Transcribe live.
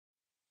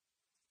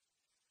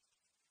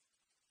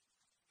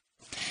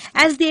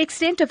As the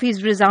extent of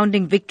his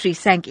resounding victory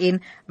sank in,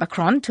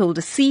 Macron told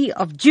a sea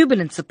of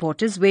jubilant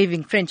supporters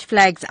waving French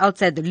flags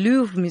outside the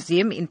Louvre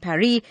Museum in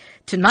Paris,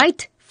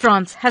 "Tonight,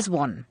 France has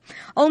won."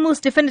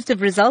 Almost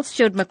definitive results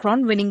showed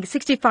Macron winning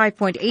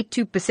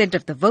 65.82%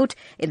 of the vote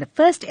in the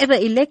first ever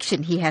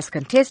election he has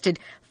contested,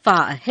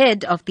 far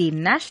ahead of the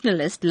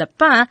nationalist Le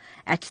Pen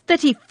at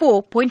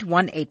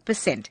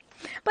 34.18%.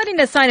 But in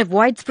a sign of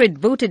widespread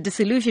voter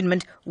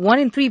disillusionment, 1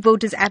 in 3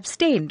 voters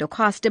abstained or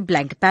cast a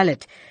blank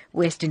ballot.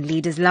 Western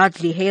leaders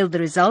largely hailed the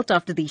result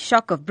after the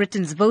shock of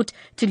Britain's vote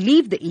to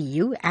leave the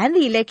EU and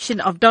the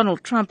election of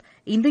Donald Trump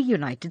in the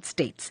United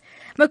States.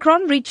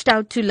 Macron reached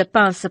out to Le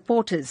Pen's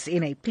supporters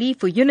in a plea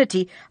for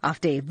unity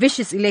after a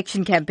vicious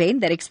election campaign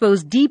that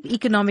exposed deep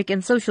economic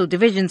and social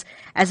divisions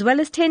as well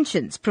as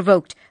tensions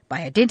provoked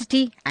by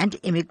identity and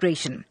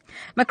immigration.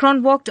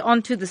 Macron walked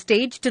onto the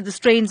stage to the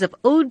strains of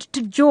Ode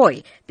to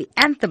Joy, the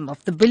anthem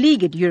of the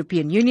beleaguered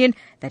European Union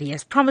that he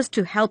has promised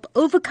to help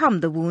overcome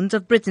the wounds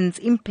of Britain's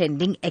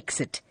impending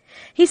exit.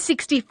 His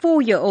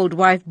 64-year-old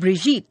wife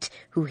Brigitte,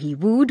 who he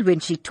wooed when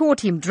she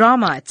taught him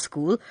drama at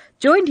school,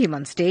 joined him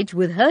on stage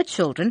with her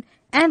children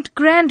and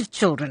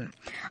grandchildren.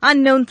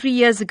 Unknown 3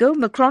 years ago,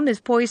 Macron is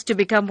poised to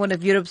become one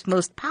of Europe's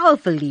most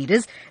powerful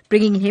leaders,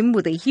 bringing him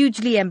with a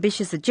hugely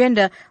ambitious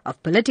agenda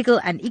of political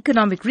and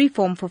economic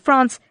reform for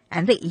France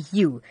and the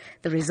EU.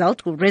 The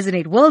result will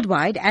resonate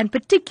worldwide and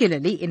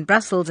particularly in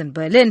Brussels and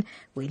Berlin,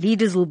 where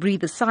leaders will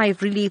breathe a sigh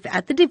of relief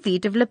at the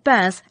defeat of Le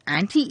Pen's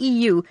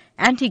anti-EU,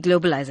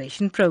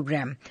 anti-globalization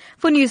program.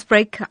 For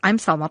Newsbreak, I'm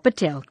Salma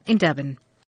Patel in Durban.